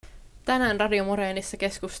Tänään Radio Moreenissa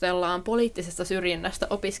keskustellaan poliittisesta syrjinnästä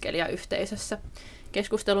opiskelijayhteisössä.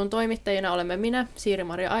 Keskustelun toimittajina olemme minä,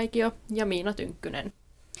 Siiri-Maria Aikio ja Miina Tynkkynen.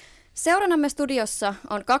 Seuranamme studiossa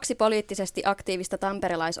on 2 poliittisesti aktiivista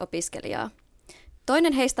tamperelaisopiskelijaa.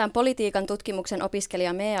 Toinen heistä on politiikan tutkimuksen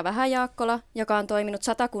opiskelija Meea Vähäjaakkola, joka on toiminut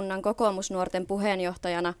Satakunnan kokoomusnuorten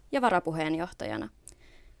puheenjohtajana ja varapuheenjohtajana.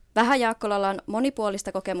 Vähäjaakkolalla on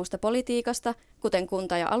monipuolista kokemusta politiikasta, kuten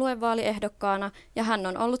kunta- ja aluevaaliehdokkaana, ja hän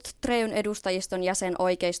on ollut Treyn edustajiston jäsen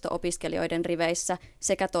oikeisto-opiskelijoiden riveissä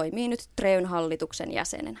sekä toimii nyt Treyn hallituksen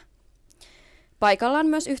jäsenenä. Paikalla on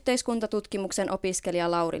myös yhteiskuntatutkimuksen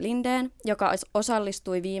opiskelija Lauri Lindén, joka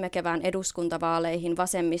osallistui viime kevään eduskuntavaaleihin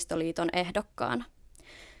Vasemmistoliiton ehdokkaana.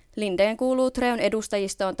 Lindén kuuluu Treyn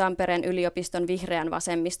edustajistoon Tampereen yliopiston vihreän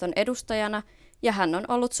vasemmiston edustajana, ja hän on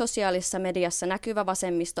ollut sosiaalisessa mediassa näkyvä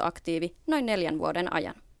vasemmistoaktiivi noin 4 vuoden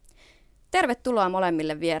ajan. Tervetuloa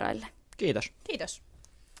molemmille vieraille. Kiitos. Kiitos.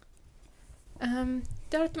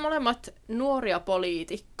 Te olette molemmat nuoria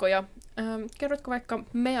poliitikkoja. Kerrotko vaikka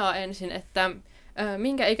Mea ensin, että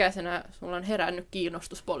minkä ikäisenä sulla on herännyt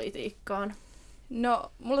kiinnostus politiikkaan?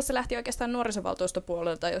 No, mulla se lähti oikeastaan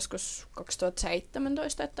nuorisovaltuustopuolelta joskus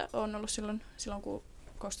 2017, että on ollut silloin kun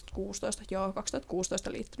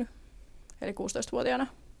 2016 liittynyt, eli 16-vuotiaana.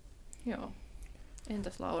 Joo.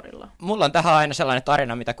 Entäs Laurilla? Mulla on tähän aina sellainen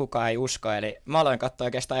tarina, mitä kukaan ei usko, eli mä aloin katsoa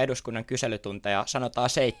oikeastaan eduskunnan kyselytunteja, sanotaan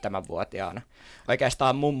 7-vuotiaana.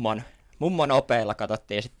 Oikeastaan mummon opeilla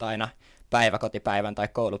katsottiin sitten aina päiväkotipäivän tai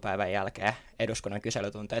koulupäivän jälkeen eduskunnan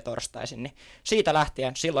kyselytunteja torstaisin, niin siitä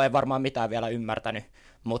lähtien, silloin ei varmaan mitään vielä ymmärtänyt,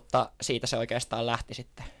 mutta siitä se oikeastaan lähti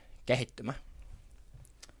sitten kehittymään.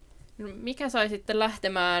 No, mikä sai sitten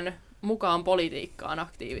lähtemään mukaan politiikkaan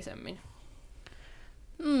aktiivisemmin?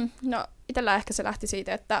 No, itsellä ehkä se lähti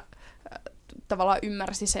siitä, että tavallaan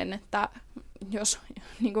ymmärsi sen, että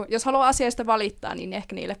jos haluaa asioista valittaa, niin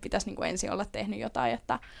ehkä niille pitäisi ensin olla tehnyt jotain,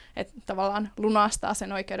 että tavallaan lunastaa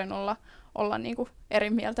sen oikeuden olla eri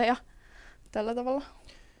mieltä ja tällä tavalla.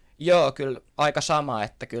 Joo, kyllä aika sama,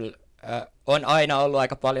 että kyllä on aina ollut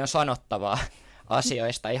aika paljon sanottavaa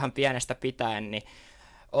asioista ihan pienestä pitäen, niin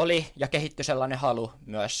oli ja kehittyi sellainen halu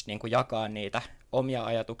myös jakaa niitä omia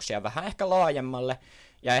ajatuksia vähän ehkä laajemmalle,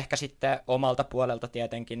 ja ehkä sitten omalta puolelta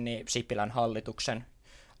tietenkin niin Sipilän hallituksen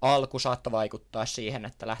alku saattoi vaikuttaa siihen,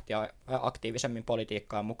 että lähti aktiivisemmin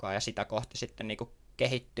politiikkaan mukaan, ja sitä kohti sitten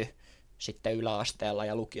kehittyi sitten yläasteella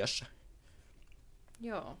ja lukiossa.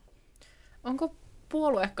 Joo. Onko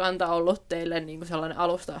puoluekanta ollut teille sellainen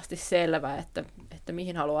alusta asti selvä, että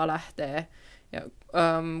mihin haluaa lähteä? Ja,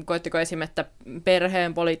 koitteko esimerkiksi, että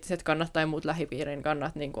perheen poliittiset kannat tai muut lähipiirin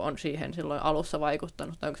kannat on siihen silloin alussa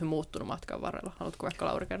vaikuttanut, tai onko se muuttunut matkan varrella? Haluatko vaikka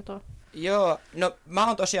Lauri kertoa? Joo, no mä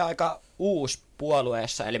oon tosiaan aika uusi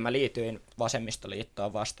puolueessa, eli mä liityin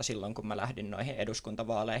Vasemmistoliittoon vasta silloin, kun mä lähdin noihin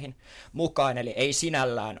eduskuntavaaleihin mukaan, eli ei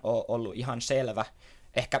sinällään ole ollut ihan selvä.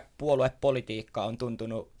 Ehkä puoluepolitiikka on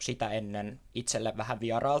tuntunut sitä ennen itselle vähän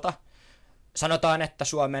vieraalta. Sanotaan, että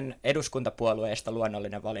Suomen eduskuntapuolueista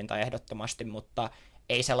luonnollinen valinta ehdottomasti, mutta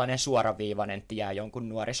ei sellainen suoraviivainen tie jonkun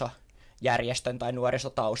nuorisojärjestön tai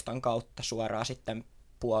nuorisotaustan kautta suoraan sitten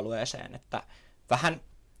puolueeseen, että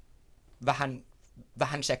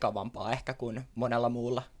vähän sekavampaa ehkä kuin monella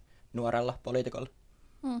muulla nuorella poliitikolla.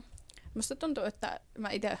 Musta tuntuu, että mä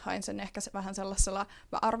itse hain sen ehkä vähän sellaisella,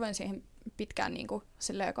 mä arvoin siihen pitkään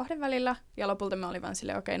kahden välillä, ja lopulta mä olin vaan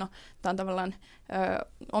silleen, okei, no tää on tavallaan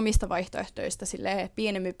omista vaihtoehtoista silleen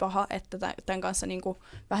pienempi paha, että tämän kanssa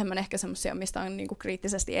vähemmän ehkä semmoisia, mistä on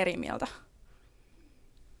kriittisesti eri mieltä.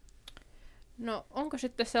 No onko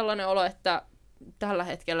sitten sellainen olo, että tällä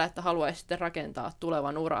hetkellä, että haluaisitte rakentaa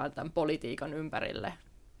tulevan uran tämän politiikan ympärille?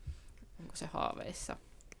 Onko se haaveissa?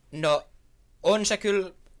 No on se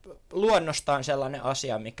kyllä luonnostaan sellainen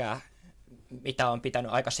asia, mitä on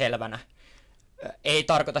pitänyt aika selvänä. Ei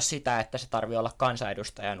tarkoita sitä, että se tarvitsee olla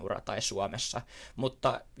kansanedustajan ura tai Suomessa,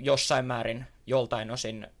 mutta jossain määrin joltain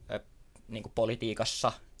osin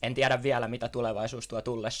politiikassa, en tiedä vielä mitä tulevaisuus tuo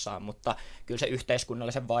tullessaan, mutta kyllä se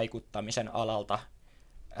yhteiskunnallisen vaikuttamisen alalta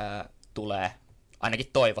tulee ainakin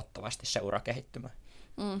toivottavasti se ura kehittymään.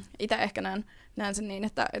 Itse ehkä näen sen niin,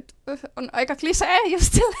 että on aika klisee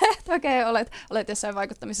just silleen, että okei, olet jossain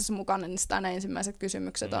vaikuttamisessa mukana, niin sitä ne ensimmäiset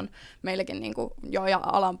kysymykset on meillekin jo ja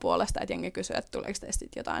alan puolesta, että jengi kysyy, että tuleeko teistä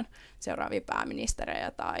jotain seuraavia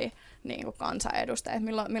pääministerejä tai kansanedustajia,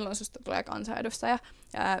 että milloin susta tulee kansanedustaja.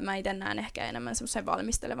 Mä itse näen ehkä enemmän semmoisen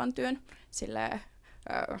valmistelevan työn, silleen,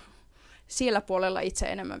 sillä puolella itse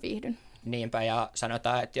enemmän viihdyn. Niinpä, ja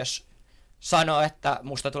sanotaan, että jos sanoo, että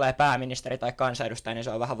musta tulee pääministeri tai kansanedustaja, niin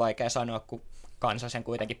se on vähän vaikea sanoa, kun kansa sen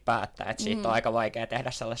kuitenkin päättää. Että siitä on aika vaikea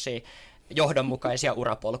tehdä sellaisia johdonmukaisia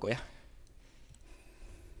urapolkuja.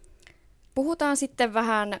 Puhutaan sitten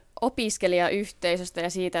vähän opiskelijayhteisöstä ja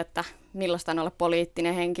siitä, että millaista on olla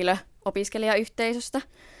poliittinen henkilö opiskelijayhteisöstä.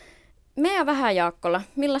 Meidän Vähäjaakkola,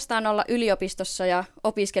 millaista on olla yliopistossa ja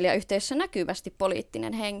opiskelijayhteisössä näkyvästi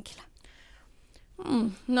poliittinen henkilö?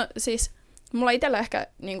 No siis, mulla itsellä ehkä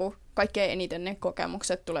niinku, kaikkein eniten ne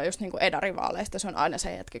kokemukset tulee just niinku edarivaaleista. Se on aina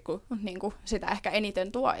se hetki, kun niinku, sitä ehkä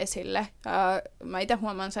eniten tuo esille. Mä itse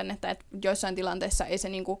huomaan sen, että joissain tilanteissa ei se,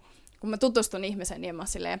 niinku, kun mä tutustun ihmiseen, niin mä oon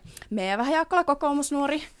silleen, meidän Vähäjaakkola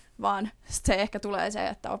kokoomusnuori, vaan se ehkä tulee se,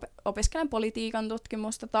 että opiskelen politiikan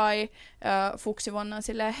tutkimusta tai fuksivuonna on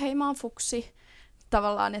silleen, hei mä oon fuksi.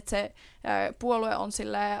 Tavallaan, että se puolue on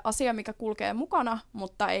silleen asia, mikä kulkee mukana,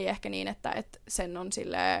 mutta ei ehkä niin, että sen on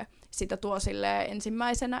silleen, sitä tuo silleen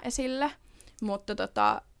ensimmäisenä esille. Mutta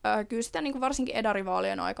kyllä sitä niin kuin varsinkin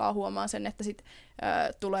edarivaalien aikaa huomaan sen, että sit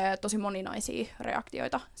tulee tosi moninaisia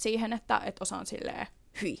reaktioita siihen, että osa on silleen,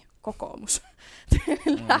 hyi, kokoomus.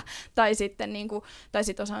 Tai sitten niinku, tai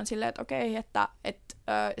sit osaan silleen, että okei, että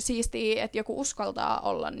siistiä, että joku uskaltaa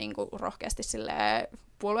olla niinku rohkeasti silleen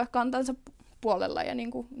puoluekantansa puolella ja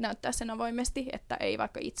niinku näyttää sen avoimesti, että ei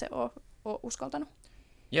vaikka itse ole uskaltanut.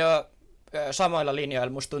 Joo, samoilla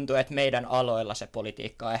linjoilla musta tuntuu, että meidän aloilla se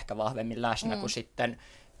politiikka on ehkä vahvemmin läsnä kuin sitten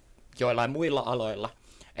joillain muilla aloilla.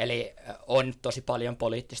 Eli on tosi paljon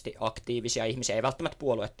poliittisesti aktiivisia ihmisiä, ei välttämättä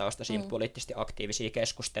puoluetaustaisia, mutta poliittisesti aktiivisia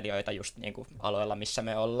keskustelijoita just niin kuin aloilla, missä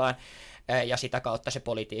me ollaan. Ja sitä kautta se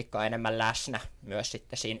politiikka on enemmän läsnä myös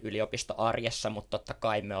sitten siinä yliopistoarjessa, mutta totta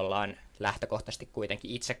kai me ollaan lähtökohtaisesti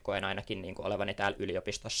kuitenkin itse koen ainakin niin kuin olevani täällä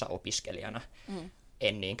yliopistossa opiskelijana,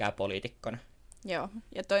 en niinkään poliitikkona. Joo,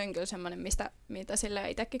 ja toi on kyllä semmoinen, mitä sille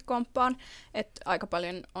itsekin komppaan, että aika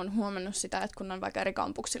paljon on huomannut sitä, että kun on vaikka eri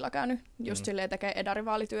kampuksilla käynyt just silleen tekee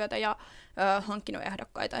edarivaalityötä ja hankkinut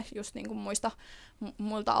ehdokkaita just niin kuin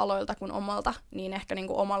muilta aloilta kuin omalta, niin ehkä niin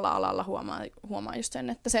kuin omalla alalla huomaa just sen,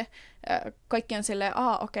 että se kaikki on silleen,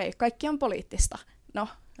 okei, kaikki on poliittista. No,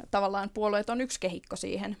 tavallaan puolueet on yksi kehikko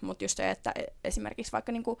siihen, mutta just se, että esimerkiksi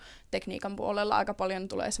vaikka niinku tekniikan puolella aika paljon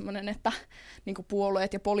tulee semmoinen, että niinku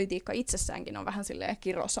puolueet ja politiikka itsessäänkin on vähän silleen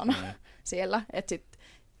kirosana siellä, että sit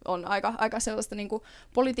on aika sellaista niinku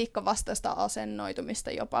politiikka-vastaista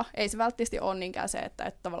asennoitumista jopa. Ei se välttämättä ole niinkään se,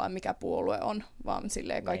 että tavallaan mikä puolue on, vaan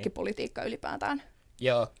silleen kaikki politiikka ylipäätään.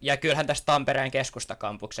 Joo, ja kyllähän tästä Tampereen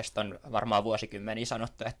keskustakampuksesta on varmaan vuosikymmeniä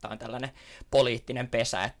sanottu, että on tällainen poliittinen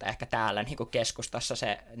pesä, että ehkä täällä niin kuin keskustassa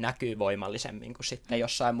se näkyy voimallisemmin kuin sitten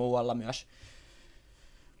jossain muualla myös.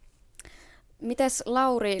 Mites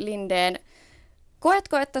Lauri Lindén,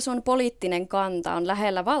 koetko, että sun poliittinen kanta on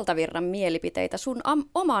lähellä valtavirran mielipiteitä sun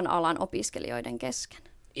oman alan opiskelijoiden kesken?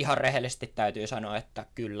 Ihan rehellisesti täytyy sanoa, että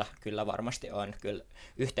kyllä varmasti on. Kyllä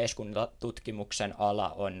yhteiskuntatutkimuksen ala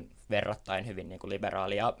on verrattain hyvin niin kuin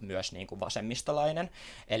liberaali ja myös niin kuin vasemmistolainen.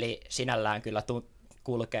 Eli sinällään kyllä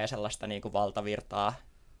kulkee sellaista niin kuin valtavirtaa,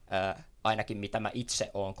 ainakin mitä mä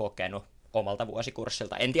itse olen kokenut omalta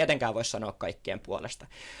vuosikurssilta. En tietenkään voi sanoa kaikkien puolesta,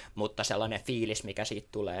 mutta sellainen fiilis, mikä siitä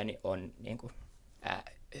tulee, niin on niin kuin,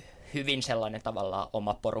 hyvin sellainen tavallaan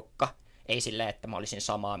oma porukka. Ei silleen, että mä olisin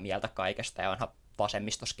samaa mieltä kaikesta ja onhan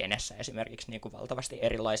vasemmistoskenessä esimerkiksi niin kuin valtavasti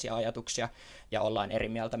erilaisia ajatuksia ja ollaan eri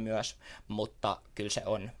mieltä myös, mutta kyllä se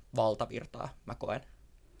on valtavirtaa, mä koen.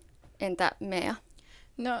 Entä Mea?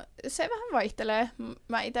 No se vähän vaihtelee.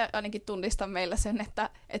 Mä itse ainakin tunnistan meillä sen,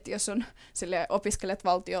 että jos on opiskelet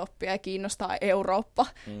valtio-oppia ja kiinnostaa Eurooppa,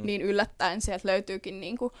 niin yllättäen sieltä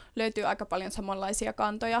löytyy aika paljon samanlaisia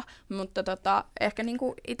kantoja, mutta ehkä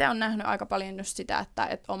itse on nähnyt aika paljon just sitä,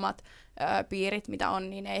 että omat piirit, mitä on,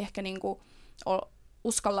 niin ei ehkä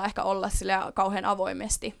uskalla ehkä olla kauhean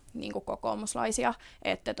avoimesti kokoomuslaisia,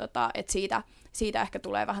 että siitä ehkä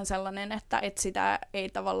tulee vähän sellainen, että sitä ei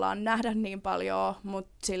tavallaan nähdä niin paljon,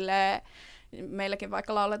 mutta meilläkin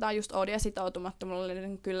vaikka lauletaan just Oodia sitoutumattomuudelle,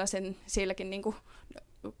 niin kyllä silläkin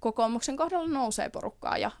kokoomuksen kohdalla nousee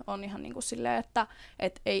porukkaa ja on ihan silleen,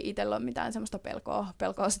 että ei itsellä ole mitään semmoista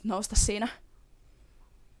pelkoa sit nousta siinä.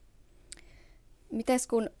 Mites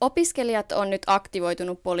kun opiskelijat on nyt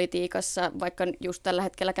aktivoitunut politiikassa, vaikka just tällä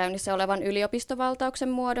hetkellä käynnissä olevan yliopistovaltauksen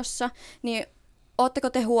muodossa, niin ootteko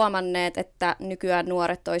te huomanneet, että nykyään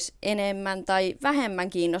nuoret olisi enemmän tai vähemmän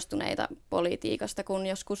kiinnostuneita politiikasta kuin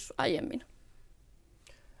joskus aiemmin?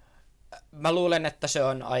 Mä luulen, että se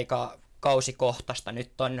on aika kausikohtaista.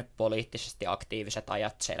 Nyt on poliittisesti aktiiviset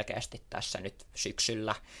ajat selkeästi tässä nyt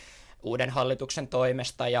syksyllä uuden hallituksen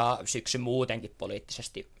toimesta ja syksy muutenkin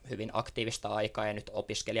poliittisesti hyvin aktiivista aikaa ja nyt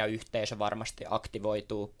opiskelijayhteisö varmasti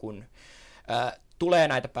aktivoituu, kun tulee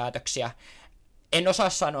näitä päätöksiä. En osaa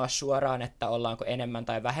sanoa suoraan, että ollaanko enemmän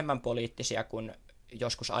tai vähemmän poliittisia kuin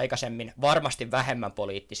joskus aikaisemmin varmasti vähemmän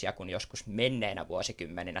poliittisia kuin joskus menneinä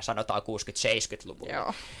vuosikymmeninä, sanotaan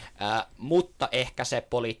 60-70-luvulla. Mutta ehkä se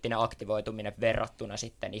poliittinen aktivoituminen verrattuna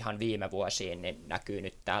sitten ihan viime vuosiin niin näkyy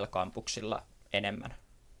nyt täällä kampuksilla enemmän.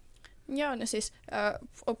 Joo, no siis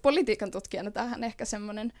politiikan tutkijana tämähän ehkä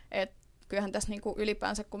semmoinen, että kyllähän tässä niinku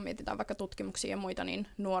ylipäänsä, kun mietitään vaikka tutkimuksia ja muita, niin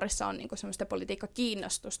nuorissa on niinku semmoista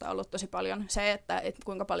politiikkakiinnostusta ollut tosi paljon. Se, että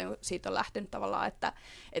kuinka paljon siitä on lähtenyt tavallaan, että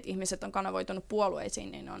ihmiset on kanavoitunut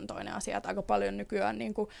puolueisiin, niin on toinen asia. Että aika paljon nykyään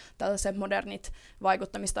niinku tällaiset modernit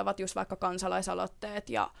vaikuttamistavat, just vaikka kansalaisaloitteet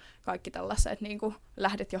ja kaikki tällaiset, niinku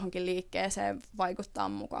lähdet johonkin liikkeeseen vaikuttaa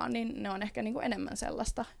mukaan, niin ne on ehkä niinku enemmän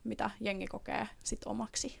sellaista, mitä jengi kokee sit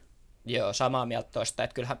omaksi. Joo, samaa mieltä tuosta,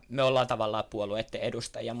 että kyllähän me ollaan tavallaan puolueiden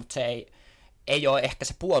edustajia, mutta se ei ole ehkä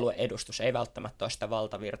se puolueedustus, ei välttämättä ole sitä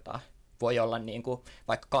valtavirtaa. Voi olla niin kuin,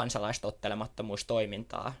 vaikka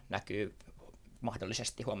kansalaistottelemattomuustoimintaa näkyy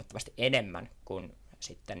mahdollisesti huomattavasti enemmän kuin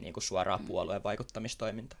sitten niin kuin suoraa puolueen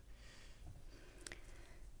vaikuttamistoimintaa.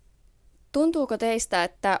 Tuntuuko teistä,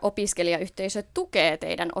 että opiskelijayhteisö tukee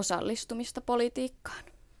teidän osallistumista politiikkaan?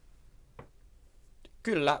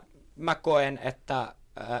 Kyllä, mä koen, että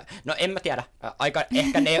no en mä tiedä, aika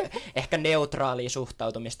ehkä neutraalia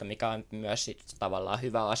suhtautumista, mikä on myös sit tavallaan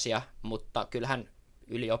hyvä asia, mutta kyllähän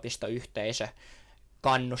yliopistoyhteisö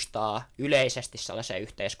kannustaa yleisesti sellaiseen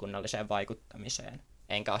yhteiskunnalliseen vaikuttamiseen.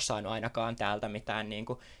 Enkä ole saanut ainakaan täältä mitään niin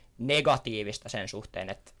kuin negatiivista sen suhteen,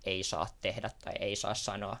 että ei saa tehdä tai ei saa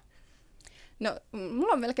sanoa. No,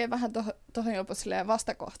 mulla on melkein vähän tuohon jopa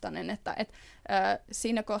vastakohtainen, että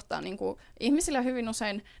siinä kohtaa niin kuin, ihmisillä hyvin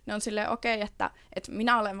usein ne on silleen okei, että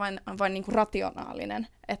minä olen vain niin kuin rationaalinen,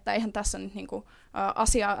 että eihän tässä nyt niin kuin,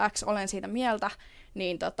 asia X olen siitä mieltä,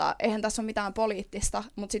 niin eihän tässä ole mitään poliittista,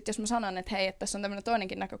 mutta sitten jos mä sanon, että hei, että tässä on tämmöinen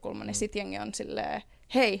toinenkin näkökulma, niin sitten jengi on silleen,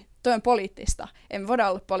 hei, toi on poliittista, emme voida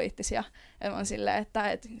olla poliittisia. Ja on silleen,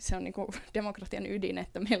 että se on niin kuin demokratian ydin,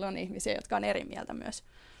 että meillä on ihmisiä, jotka on eri mieltä myös.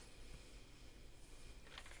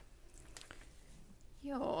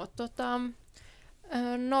 Joo,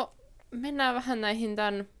 no mennään vähän näihin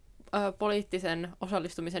tämän poliittisen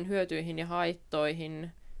osallistumisen hyötyihin ja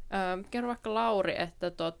haittoihin. Kerro vaikka Lauri,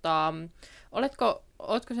 että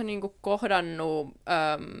ootko sä niinku kohdannut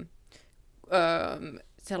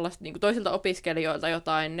sellaista niinku toisilta opiskelijoilta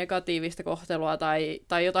jotain negatiivista kohtelua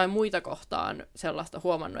tai jotain muita kohtaan sellaista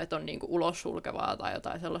huomannut, että on niinku ulos sulkevaa tai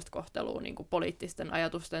jotain sellaista kohtelua niinku poliittisten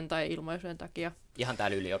ajatusten tai ilmaisujen takia? Ihan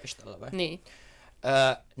täällä yliopistolla vai? Niin.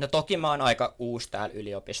 No toki mä oon aika uusi täällä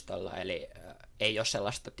yliopistolla, eli ei ole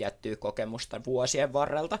sellaista tiettyä kokemusta vuosien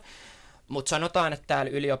varrelta, mutta sanotaan, että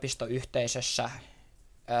täällä yliopistoyhteisössä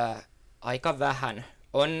aika vähän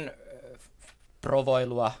on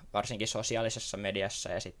provoilua, varsinkin sosiaalisessa mediassa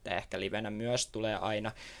ja sitten ehkä livenä myös tulee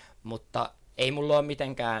aina, mutta ei mulla ole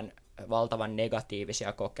mitenkään valtavan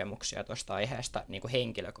negatiivisia kokemuksia tuosta aiheesta niin kuin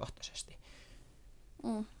henkilökohtaisesti.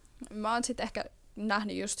 Mä oon sitten ehkä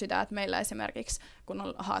nähnyt just sitä, että meillä esimerkiksi, kun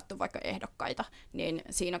on haettu vaikka ehdokkaita, niin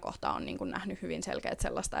siinä kohtaa on niin kuin nähnyt hyvin selkeät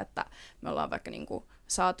sellaista, että me ollaan vaikka niin kuin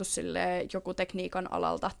saatu joku tekniikan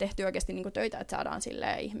alalta, tehty oikeasti niin kuin töitä, että saadaan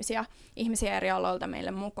ihmisiä eri aloilta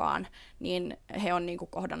meille mukaan, niin he on niin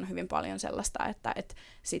kuin kohdannut hyvin paljon sellaista, että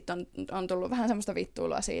sitten on tullut vähän semmoista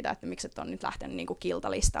vittuilua siitä, että miksi et on nyt lähtenyt niin kuin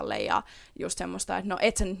kiltalistalle ja just semmoista, että no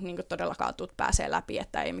et sä nyt niin kuin todellakaan tuut pääsee läpi,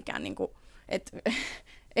 että ei mikään niin kuin,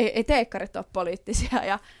 ei teekkarit ole poliittisia,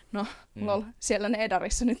 ja no, lol, siellä ne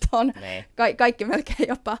edarissa nyt on kaikki melkein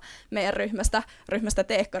jopa meidän ryhmästä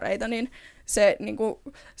teekkareita, niin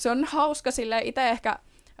se on hauska silleen. Itse ehkä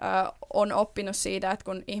on oppinut siitä, että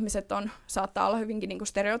kun ihmiset saattaa olla hyvinkin niinku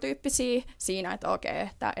stereotyyppisiä siinä, että okei,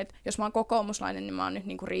 että jos mä oon kokoomuslainen, niin mä oon nyt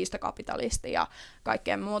niinku riistokapitalisti ja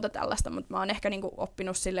kaikkea muuta tällaista, mutta mä oon ehkä niinku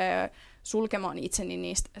oppinut sulkemaan itseni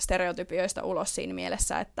niistä stereotypioista ulos siinä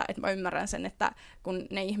mielessä, että mä ymmärrän sen, että kun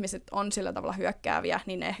ne ihmiset on sillä tavalla hyökkääviä,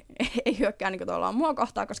 niin ne ei hyökkää niinku tavallaan mua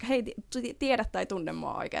kohtaan, koska he ei tiedä tai tunne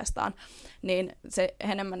mua oikeastaan, niin se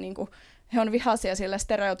enemmän niinku he on vihaisia sille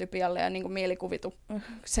stereotypialle ja niin kuin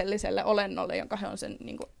mielikuvitukselliselle olennolle, jonka he on sen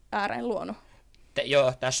niin kuin ääreen luonut.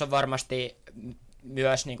 Joo, tässä on varmasti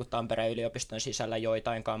myös niin kuin Tampereen yliopiston sisällä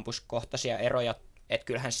joitain kampuskohtaisia eroja. Että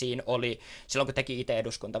kyllähän siinä oli, silloin kun teki itse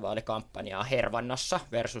eduskuntavaalikampanjaa Hervannassa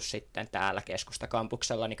versus sitten täällä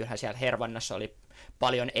keskustakampuksella, niin kyllähän siellä Hervannassa oli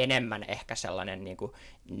paljon enemmän ehkä sellainen niin kuin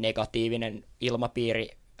negatiivinen ilmapiiri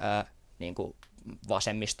niin kuin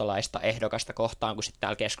vasemmistolaista ehdokasta kohtaan, kun sitten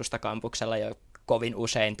täällä keskustakampuksella jo kovin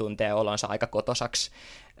usein tuntee olonsa aika kotosaksi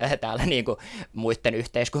täällä niin kuin muiden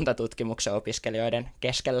yhteiskuntatutkimuksen opiskelijoiden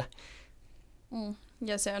keskellä.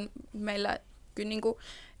 Ja se on meillä kyllä niin kuin,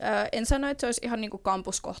 en sano, että se olisi ihan niin kuin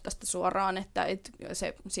kampuskohtaista suoraan, että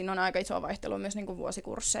siinä on aika iso vaihtelu myös niin kuin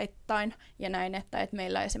vuosikursseittain ja näin, että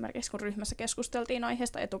meillä esimerkiksi kun ryhmässä keskusteltiin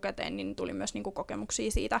aiheesta etukäteen, niin tuli myös niin kuin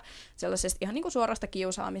kokemuksia siitä sellaisesta ihan niin kuin suorasta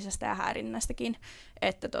kiusaamisesta ja häirinnästäkin,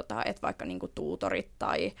 että vaikka niin kuin tuutorit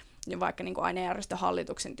tai vaikka niin kuin ainejärjestön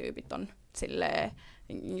hallituksen tyypit on silleen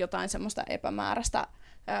jotain semmoista epämääräistä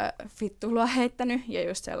fittuilua heittänyt ja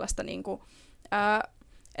just sellaista, niin kuin,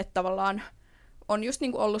 että tavallaan on just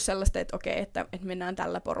niin kuin ollut sellaista, että okei, että mennään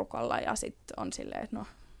tällä porukalla ja sitten on silleen, että no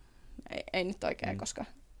ei nyt oikein, koska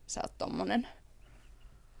sä oot tommonen.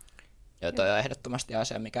 Joo, toi on ehdottomasti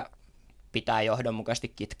asia, mikä pitää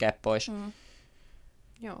johdonmukaisesti kitkeä pois.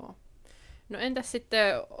 Joo. No entäs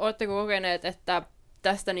sitten, ootteko kokeneet, että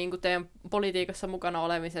tästä niin kuin teidän politiikassa mukana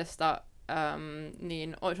olemisesta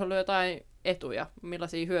niin olisi ollut jotain etuja?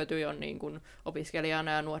 Millaisia hyötyjä on niin kuin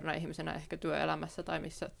opiskelijana ja nuorena ihmisenä ehkä työelämässä tai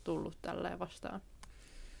missä tullut tälleen vastaan?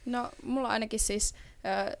 No mulla ainakin siis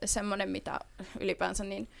semmoinen, mitä ylipäänsä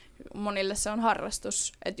niin monille se on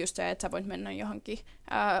harrastus, että just se, että sä voit mennä johonkin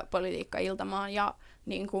politiikka-iltamaan ja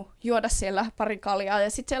niin kuin juoda siellä pari kaljaa, ja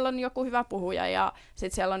sitten siellä on joku hyvä puhuja, ja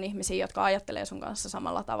sitten siellä on ihmisiä, jotka ajattelee sun kanssa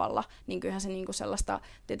samalla tavalla, niin kyllähän se niin kuin sellaista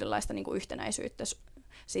tietynlaista niin kuin yhtenäisyyttä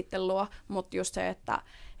sitten luo, mutta just se, että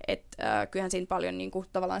kyllähän siinä paljon niin kuin,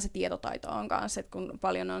 tavallaan se tietotaito on kanssa, että kun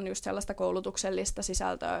paljon on just sellaista koulutuksellista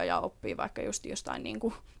sisältöä ja oppii vaikka just jostain niin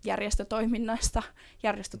kuin järjestötoiminnasta,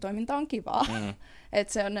 järjestötoiminta on kivaa,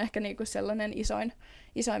 että se on ehkä niin kuin sellainen isoin,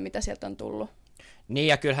 mitä sieltä on tullut. Niin,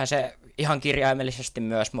 ja kyllähän se ihan kirjaimellisesti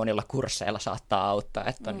myös monilla kursseilla saattaa auttaa,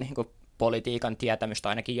 että on niin kuin politiikan tietämystä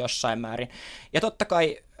ainakin jossain määrin. Ja totta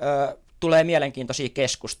kai tulee mielenkiintoisia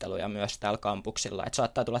keskusteluja myös täällä kampuksilla, että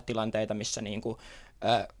saattaa tulla tilanteita, missä niin kuin,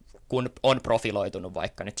 kun on profiloitunut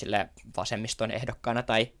vaikka nyt sille vasemmiston ehdokkaana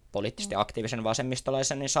tai poliittisesti aktiivisen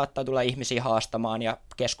vasemmistolaisen, niin saattaa tulla ihmisiä haastamaan ja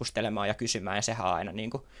keskustelemaan ja kysymään, ja sehän on aina niin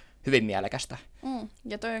kuin hyvin mielekästä.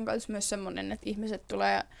 Ja toi on myös semmoinen, että ihmiset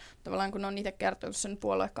tulee, tavallaan kun on itse kertonut sen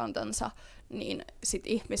puoluekantansa, niin sit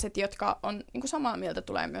ihmiset, jotka on niin kuin samaa mieltä,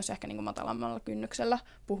 tulee myös ehkä niin kuin matalammalla kynnyksellä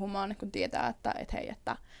puhumaan, kun tietää, että hei,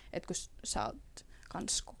 että kun sä oot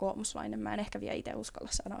kans kokoomuslainen, mä en ehkä vielä itse uskalla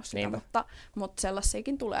sanoa sitä, mutta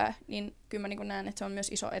sellaisiakin tulee, niin kyllä mä niin kuin näen, että se on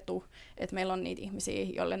myös iso etu, että meillä on niitä ihmisiä,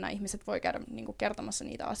 joille nämä ihmiset voi käydä niin kuin kertomassa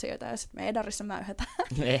niitä asioita, ja sitten me edarissa mäyhätään.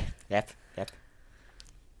 Jep.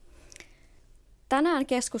 Tänään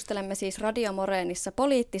keskustelemme siis Radio Moreenissa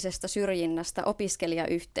poliittisesta syrjinnästä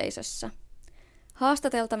opiskelijayhteisössä.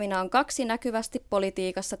 Haastateltavina on 2 näkyvästi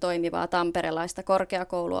politiikassa toimivaa tamperelaista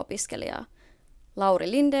korkeakouluopiskelijaa, Lauri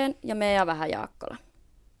Lindén ja Meja Vähäjaakkola.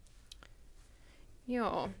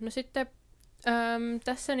 Joo, no sitten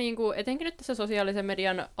tässä niinku, etenkin nyt tässä sosiaalisen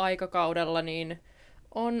median aikakaudella niin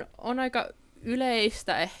on aika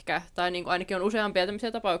yleistä ehkä, tai niinku ainakin on useampia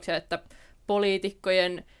tämmöisiä tapauksia, että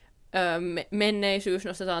poliitikkojen menneisyys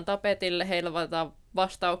nostetaan tapetille, heillä valitaan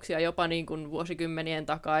vastauksia jopa niin kuin vuosikymmenien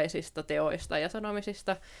takaisista teoista ja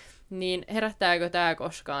sanomisista, niin herättääkö tämä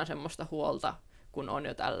koskaan semmoista huolta, kun on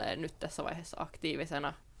jo tälleen nyt tässä vaiheessa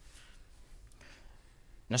aktiivisena?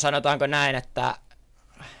 No sanotaanko näin, että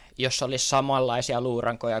jos olisi samanlaisia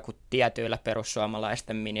luurankoja kuin tietyillä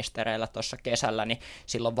perussuomalaisten ministereillä tuossa kesällä, niin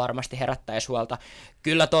silloin varmasti herättäisi huolta.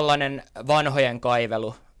 Kyllä tollainen vanhojen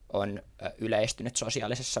kaivelu on yleistynyt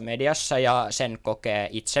sosiaalisessa mediassa, ja sen kokee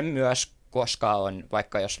itse myös, koska on,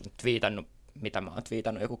 vaikka jos twiitannut, mitä mä oon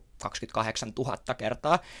twiitannut, joku 28 000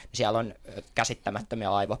 kertaa, niin siellä on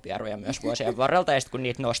käsittämättömiä aivopieruja myös vuosien varrelta, ja sitten kun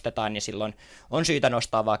niitä nostetaan, niin silloin on syytä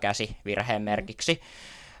nostaa vaan käsi virheen merkiksi.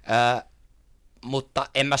 Mutta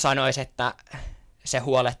en mä sanoisi, että se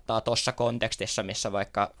huolettaa tuossa kontekstissa, missä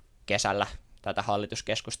vaikka kesällä tätä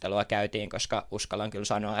hallituskeskustelua käytiin, koska uskallan kyllä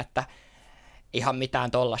sanoa, että ihan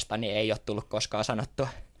mitään tollasta niin ei ole tullut koskaan sanottua.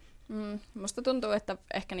 Musta tuntuu, että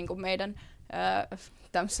ehkä niinku meidän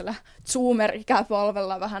tämmöisellä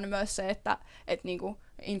zoomer-ikäpolvella vähän myös se, että niinku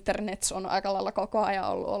internet on aika lailla koko ajan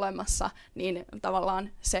ollut olemassa, niin tavallaan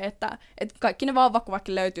se, että kaikki ne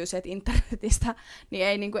vauvakuvatkin löytyy sieltä internetistä, niin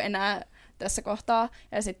ei niinku enää tässä kohtaa.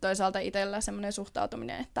 Ja sitten toisaalta itsellä semmoinen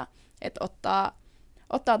suhtautuminen, että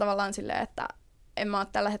ottaa tavallaan silleen, että en mä ole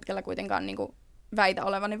tällä hetkellä kuitenkaan niinku väitä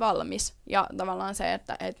olevani valmis. Ja tavallaan se,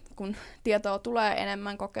 että kun tietoa tulee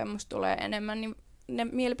enemmän, kokemus tulee enemmän, niin ne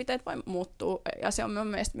mielipiteet voi muuttua. Ja se on mun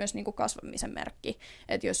mielestä myös niin kuin kasvamisen merkki,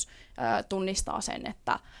 että jos tunnistaa sen,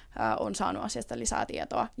 että on saanut asiasta lisää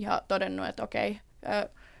tietoa ja todennut, että okei,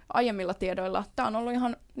 aiemmilla tiedoilla tämä on ollut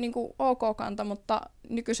ihan niin kuin ok kanta, mutta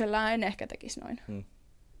nykyisellään en ehkä tekisi noin.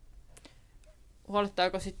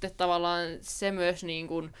 huolettaako sitten tavallaan se myös, niin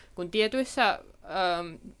kun tietyissä,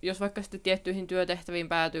 jos vaikka sitten tiettyihin työtehtäviin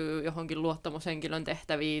päätyy johonkin luottamushenkilön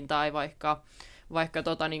tehtäviin tai vaikka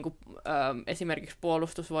esimerkiksi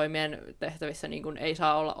puolustusvoimien tehtävissä niin ei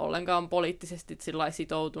saa olla ollenkaan poliittisesti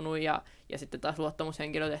sitoutunut ja sitten taas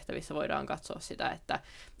luottamushenkilötehtävissä voidaan katsoa sitä,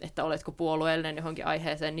 että oletko puolueellinen johonkin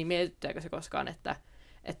aiheeseen, niin mietittääkö se koskaan,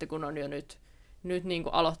 että kun on jo nyt niin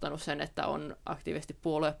kuin aloittanut sen, että on aktiivisesti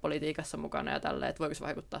puoluepolitiikassa mukana ja tälleen, että voiko se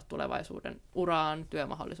vaikuttaa tulevaisuuden uraan,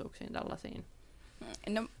 työmahdollisuuksiin, tällaisiin?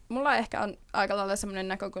 No, mulla ehkä on aika lailla semmoinen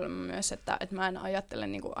näkökulma myös, että mä en ajattele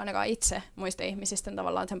niin kuin ainakaan itse muista ihmisistä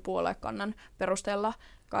tavallaan sen puoluekannan perusteella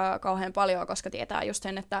kauhean paljon, koska tietää just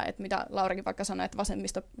sen, että mitä Laurakin vaikka sanoi, että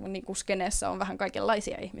vasemmisto niin kuin skeneessä on vähän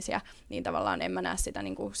kaikenlaisia ihmisiä, niin tavallaan en mä näe sitä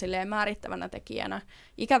niin kuin silleen määrittävänä tekijänä.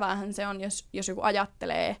 Ikävähän se on, jos joku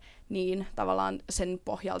ajattelee niin tavallaan sen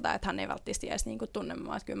pohjalta, että hän ei välttämättä edes niin kuin tunne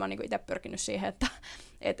mua. Että kyllä mä oon niin kuin itse pyrkinyt siihen,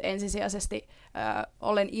 että ensisijaisesti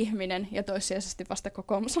olen ihminen ja toissijaisesti vasta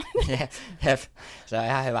kokoomuslainen. Se on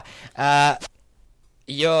ihan hyvä.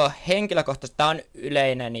 Joo, henkilökohtaisesti tämä on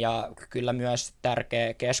yleinen ja kyllä myös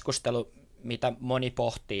tärkeä keskustelu, mitä moni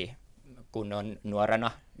pohtii, kun on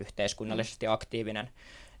nuorena yhteiskunnallisesti aktiivinen.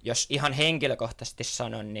 Jos ihan henkilökohtaisesti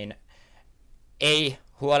sanon, niin ei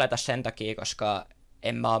huoleta sen takia, koska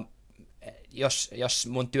jos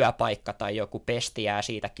mun työpaikka tai joku pesti jää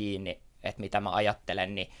siitä kiinni, että mitä mä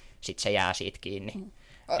ajattelen, niin sit se jää siitä kiinni.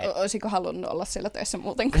 Olisiko halunnut olla siellä töissä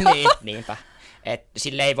muutenkaan? Niinpä. Et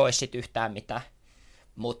sille ei voi sit yhtään mitään.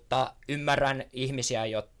 Mutta ymmärrän ihmisiä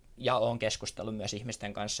ja olen keskustellut myös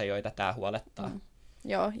ihmisten kanssa, joita tämä huolettaa.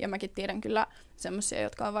 Joo, ja mäkin tiedän kyllä semmoisia,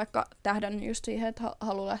 jotka on vaikka tähdännyt just siihen, että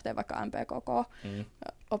haluaa lähteä vaikka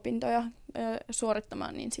MPKK-opintoja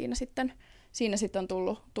suorittamaan, niin siinä sitten on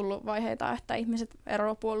tullut vaiheita, että ihmiset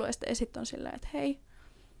eroavat puolueesta ja sitten on silleen, että hei,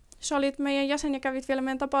 sä olit meidän jäsen ja kävit vielä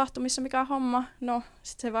meidän tapahtumissa, mikä on homma. No,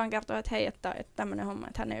 sitten se vaan kertoo, että hei, että tämmöinen homma,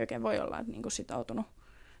 että hän ei oikein voi olla niin kuin sitoutunut.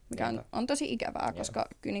 Mikä on tosi ikävää, koska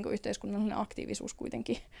kyllä niin kuin yhteiskunnallinen aktiivisuus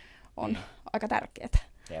kuitenkin on aika tärkeää.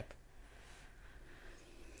 Jep.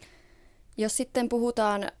 Jos sitten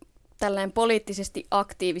puhutaan tällainen poliittisesti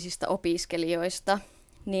aktiivisista opiskelijoista,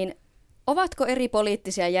 niin ovatko eri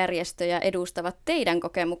poliittisia järjestöjä edustavat teidän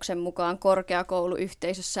kokemuksen mukaan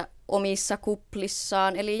korkeakouluyhteisössä omissa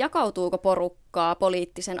kuplissaan, eli jakautuuko porukkaa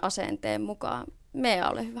poliittisen asenteen mukaan? Mea,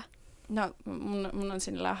 ole hyvä. No, mun on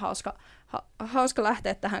sinällään hauska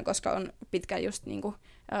lähteä tähän, koska on pitkään just niinku,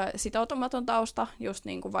 sitoutumaton tausta just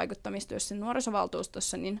niinku vaikuttamistyössä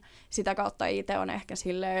nuorisovaltuustossa, niin sitä kautta itse on ehkä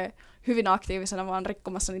hyvin aktiivisena vaan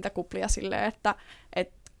rikkomassa niitä kuplia silleen, että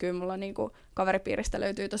kyllä mulla niinku kaveripiiristä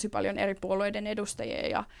löytyy tosi paljon eri puolueiden edustajia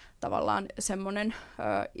ja tavallaan semmoinen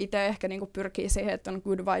itse ehkä niinku pyrkii siihen, että on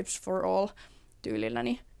good vibes for all tyylillä,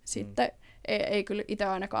 niin sitten ei kyllä itse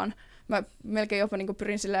ainakaan. Mä melkein jopa niinku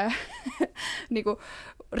pyrin niinku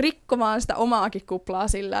rikkomaan sitä omaakin kuplaa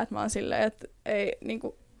sillä, että mä oon silleen, että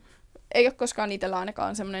ei ole koskaan itsellä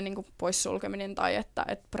ainakaan semmoinen niinku poissulkeminen tai että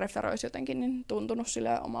preferoisi jotenkin niin tuntunut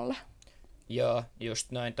sille omalle. Joo,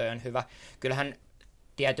 just noin, toi on hyvä. Kyllähän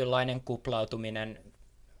tietynlainen kuplautuminen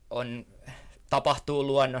tapahtuu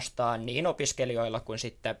luonnostaan niin opiskelijoilla kuin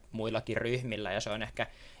sitten muillakin ryhmillä, ja se on ehkä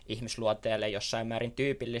ihmisluonteelle jossain määrin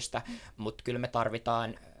tyypillistä, mutta kyllä me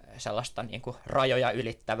tarvitaan sellaista niin kuin rajoja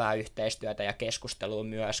ylittävää yhteistyötä ja keskustelua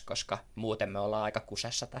myös, koska muuten me ollaan aika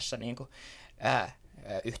kusessa tässä niin kuin,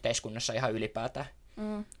 yhteiskunnassa ihan ylipäätään.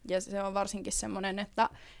 Ja se on varsinkin semmoinen, että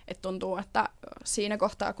tuntuu, että siinä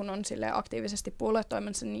kohtaa, kun on silleen aktiivisesti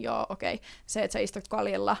puoluetoimennassa, niin joo, okei, se, että sä istut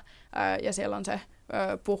kaljella ja siellä on se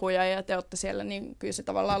puhuja ja te olette siellä, niin kyllä se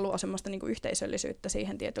tavallaan luo semmoista niin kuin yhteisöllisyyttä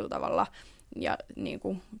siihen tietyllä tavalla ja niin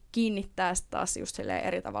kuin kiinnittää sitä taas just silleen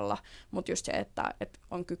eri tavalla, mutta just se, että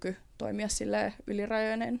on kyky toimia silleen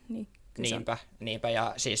ylirajoinen. Niin niinpä,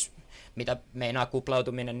 ja siis mitä meinaa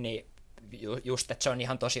kuplautuminen, niin just, että se on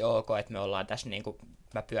ihan tosi ok, että me ollaan tässä, niin kuin,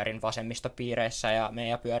 mä pyörin vasemmistopiireissä ja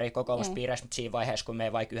meidän pyörii kokoomuspiireissä, mutta siinä vaiheessa, kun me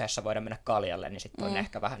ei vaikka yhdessä voida mennä kaljalle, niin sitten on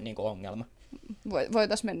ehkä vähän niin kuin ongelma.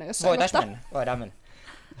 Voitaisiin mennä jossain Voidaan mennä.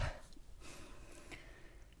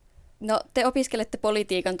 No, te opiskelette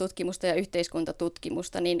politiikan tutkimusta ja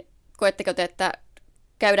yhteiskuntatutkimusta, niin koetteko te, että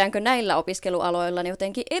käydäänkö näillä opiskelualoilla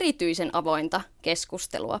jotenkin erityisen avointa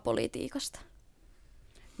keskustelua politiikasta?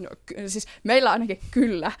 No, siis meillä ainakin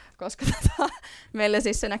kyllä, koska meillä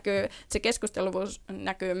siis se keskusteluvuus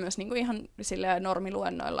näkyy myös niinku ihan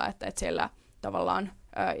normiluennoilla, että siellä tavallaan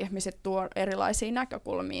ihmiset tuo erilaisia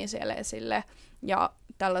näkökulmia siellä esille ja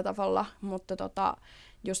tällä tavalla, mutta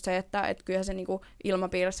just se, että kyllähän se niinku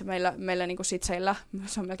ilmapiirissä meillä niinku sitseillä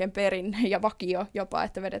se on melkein perinne ja vakio jopa,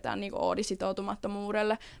 että vedetään niinku oodi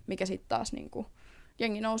sitoutumattomuudelle, mikä sitten taas niinku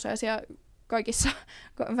jengi nousee siellä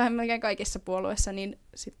vähän melkein kaikissa puolueissa, niin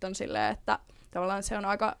sitten on silleen, että tavallaan se on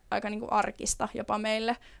aika niin kuin arkista jopa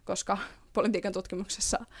meille, koska politiikan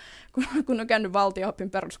tutkimuksessa, kun on käynyt valtio-opin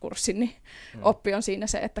peruskurssin, niin oppi on siinä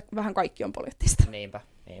se, että vähän kaikki on poliittista. Niinpä.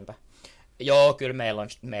 Joo, kyllä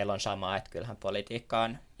meillä on sama, että kyllähän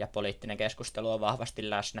politiikkaan ja poliittinen keskustelu on vahvasti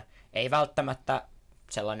läsnä. Ei välttämättä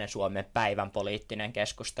sellainen Suomen päivän poliittinen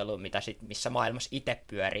keskustelu, missä maailmassa itse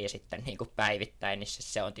pyörii sitten niin kuin päivittäin, niin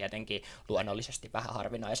se on tietenkin luonnollisesti vähän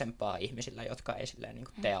harvinaisempaa ihmisillä, jotka ei silleen niin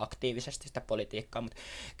kuin tee aktiivisesti sitä politiikkaa, mutta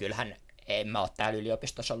kyllähän en mä ole täällä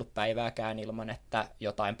yliopistossa ollut päivääkään ilman, että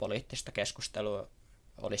jotain poliittista keskustelua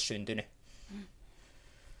olisi syntynyt.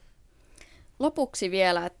 Lopuksi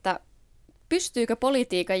vielä, että pystyykö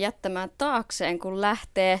politiikan jättämään taakseen, kun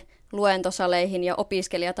lähtee luentosaleihin ja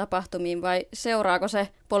opiskelijatapahtumiin, vai seuraako se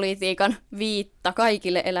politiikan viitta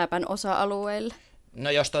kaikille elämän osa-alueille? No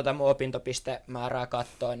jos mun opintopistemäärää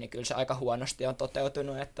katsoo, niin kyllä se aika huonosti on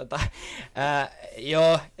toteutunut. Että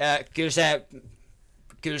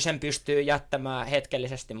kyllä sen pystyy jättämään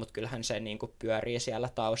hetkellisesti, mutta kyllähän se niin kuin pyörii siellä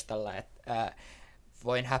taustalla.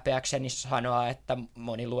 Voin häpeäkseni sanoa, että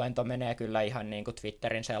moni luento menee kyllä ihan niin kuin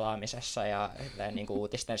Twitterin selaamisessa ja niin kuin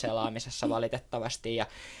uutisten selaamisessa valitettavasti. Ja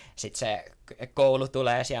sitten se koulu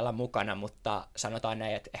tulee siellä mukana, mutta sanotaan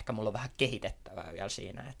näin, että ehkä mulla on vähän kehitettävää vielä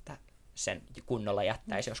siinä, että sen kunnolla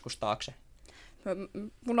jättäisi joskus taakse.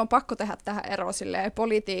 Mun on pakko tehdä tähän ero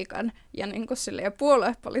politiikan ja niin kuin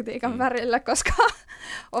puoluepolitiikan välillä, koska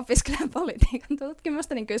opiskelen politiikan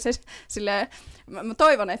tutkimusta, niin kyllä se mä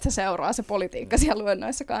toivon, että se seuraa se politiikka siellä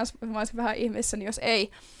luennoissa kanssa. Mä olisin vähän ihmeissäni, jos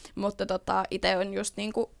ei, mutta itse on just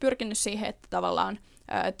niin kuin pyrkinyt siihen, että tavallaan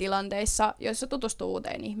tilanteissa, joissa tutustuu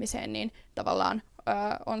uuteen ihmiseen, niin tavallaan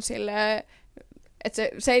on silleen, että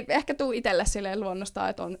se ei ehkä tule itselle silleen luonnostaan,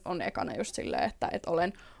 että on ekana just silleen, että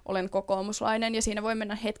olen kokoomuslainen, ja siinä voi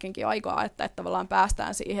mennä hetkenkin aikaa, että tavallaan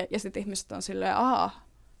päästään siihen, ja sitten ihmiset on silleen,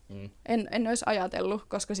 en olisi ajatellut,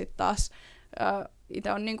 koska sitten taas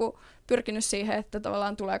itse on niinku pyrkinyt siihen, että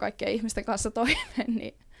tavallaan tulee kaikkien ihmisten kanssa toimeen,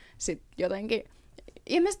 niin sitten jotenkin,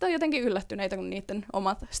 ihmiset on jotenkin yllättyneitä, kun niiden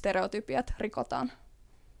omat stereotypiat rikotaan.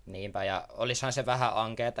 Niinpä, ja olisihan se vähän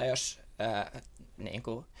ankeeta, jos niin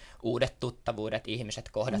kuin uudet tuttavuudet ihmiset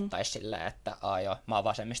kohdattaisiin silleen, että joo, mä oon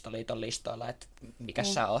vasemmistoliiton listoilla, että mikä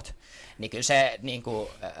sä oot. Niin kyllä se niin kuin,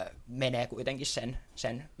 menee kuitenkin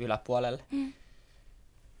sen yläpuolelle.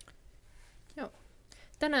 Joo.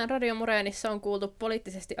 Tänään Radio Moreenissa on kuultu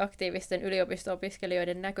poliittisesti aktiivisten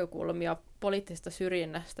yliopisto-opiskelijoiden näkökulmia poliittisesta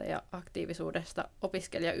syrjinnästä ja aktiivisuudesta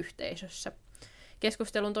opiskelijayhteisössä.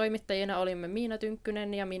 Keskustelun toimittajina olimme Miina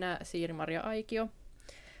Tynkkynen ja minä Siiri-Maria Aikio.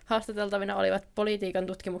 Haastateltavina olivat politiikan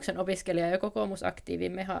tutkimuksen opiskelija ja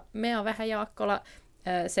kokoomusaktiivi Mea Vähäjaakkola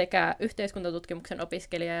sekä yhteiskuntatutkimuksen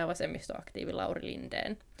opiskelija ja vasemmistoaktiivi Lauri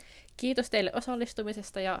Lindén. Kiitos teille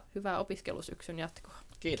osallistumisesta ja hyvää opiskelusyksyn jatkoa.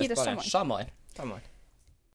 Kiitos paljon. Samoin.